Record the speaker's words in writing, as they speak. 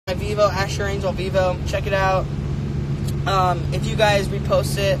My Vivo, Asher Angel Vivo. Check it out. If you guys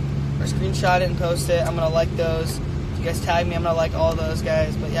repost it or screenshot it and post it, I'm gonna like those. If you guys tag me, I'm gonna like all those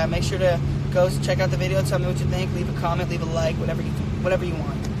guys. But yeah, make sure to go check out the video. Tell me what you think. Leave a comment. Leave a like. Whatever you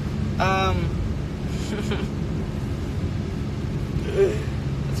want. That's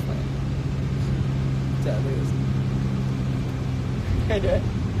funny. Dad, look at this.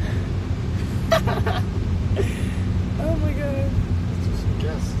 Oh my god.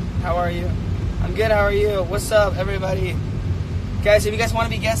 Yes. How are you? I'm good. How are you? What's up, everybody? Guys, if you guys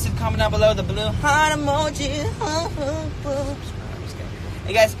want to be guested, comment down below the blue heart emoji.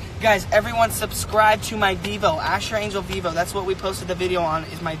 Hey guys, everyone subscribe to my Vivo, Asher Angel Vivo. That's what we posted the video on,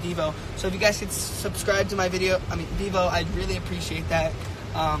 is my Vivo. So if you guys could subscribe to my Vivo, I'd really appreciate that.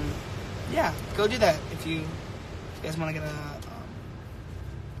 Yeah, go do that if you guys want to get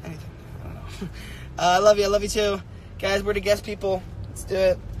anything. I don't know. I love you too. Guys, we're the guest people. Let's do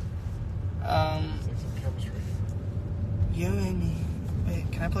it. You and me. Wait,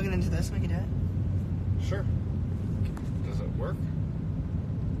 can I plug it into this and make it do it? Sure. Does it work?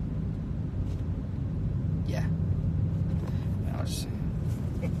 Yeah. I'll just...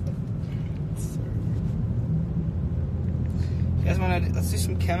 You guys want to... Let's do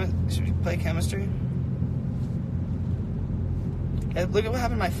some Should we play chemistry? Guys, look at what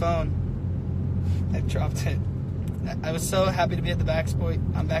happened to my phone. I dropped it. I was so happy to be at the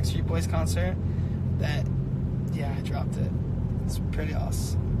Backstreet Boys concert that, yeah, I dropped it. It's pretty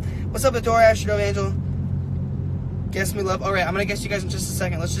awesome. What's up, Adore, Asher Angel? Guess me love. All right, I'm gonna guess you guys in just a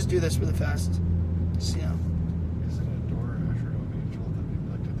second. Let's just do this really fast. Just, you know. Is it Adore, Asher Angel that we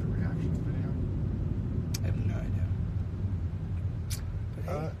looked at the reaction video? I have no idea.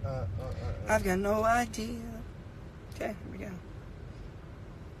 But, hey, I've got no idea. Okay, here we go.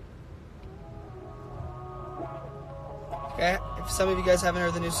 Okay, if some of you guys haven't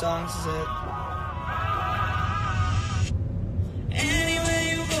heard the new song, this is it. Anywhere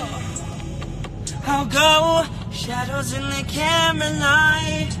you go, I'll go. Shadows in the camera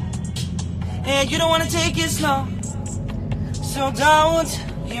light. And you don't want to take it slow, so don't.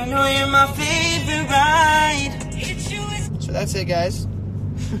 You know you're my favorite ride. So that's it, guys.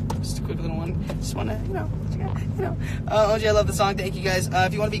 Just a quick little one. Just want to, OG, I love the song. Thank you, guys.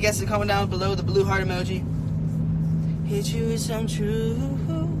 If you want to be guested, comment down below the blue heart emoji. Hit you with some true.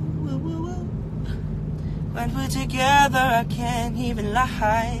 When we're together, I can't even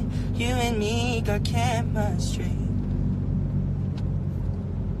lie. You and me got chemistry.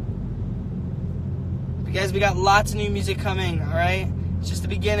 But guys, we got lots of new music coming, alright? It's just the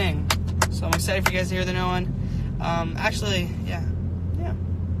beginning. So I'm excited for you guys to hear the new one. Actually, yeah. I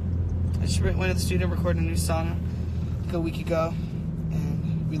just went to the studio, recorded a new song like a week ago.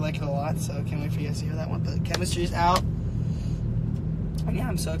 And we like it a lot, so I can't wait for you guys to hear that one. But Chemistry's out. And yeah,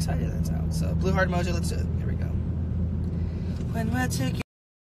 I'm so excited that it's out. So, blue heart emoji, let's do it. Here we go. When we're together,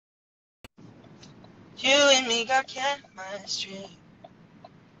 you and me got chemistry.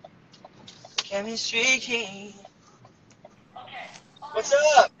 Chemistry. What's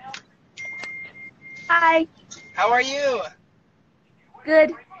up? Hi. How are you?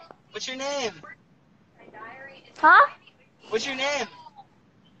 Good. What's your name? Huh? What's your name?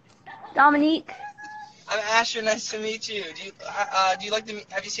 Dominique. I'm Asher. Nice to meet you. Do you like the?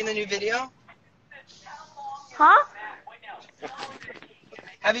 Have you seen the new video? Huh?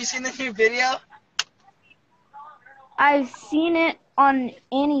 Have you seen the new video? I've seen it on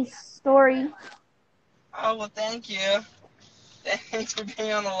Annie's story. Oh, well, thank you. Thanks for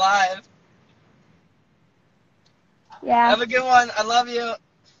being on the live. Yeah. Have a good one. I love you.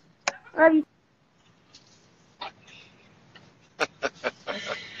 Love you.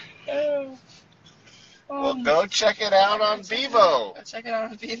 Well, go check it out on Vivo. Go check it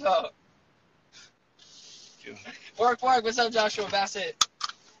out on Vivo. Work. What's up, Joshua Bassett?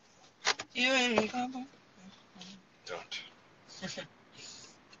 You and me, Papa. Don't.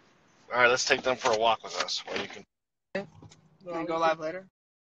 All right, let's take them for a walk with us. Where you can. Can we go live later?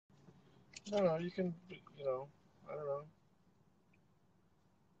 No, you can. I don't know.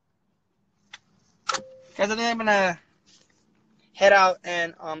 Guys, I think I'm gonna head out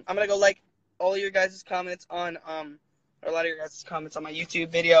and I'm gonna go like all your guys' comments on or a lot of your guys' comments on my YouTube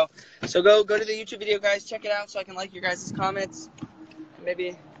video. So go to the YouTube video, guys. Check it out so I can like your guys' comments.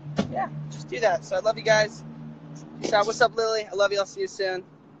 Maybe, yeah, just do that. So I love you guys. Peace out. What's up, Lily? I love you. I'll see you soon.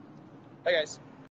 Bye, guys.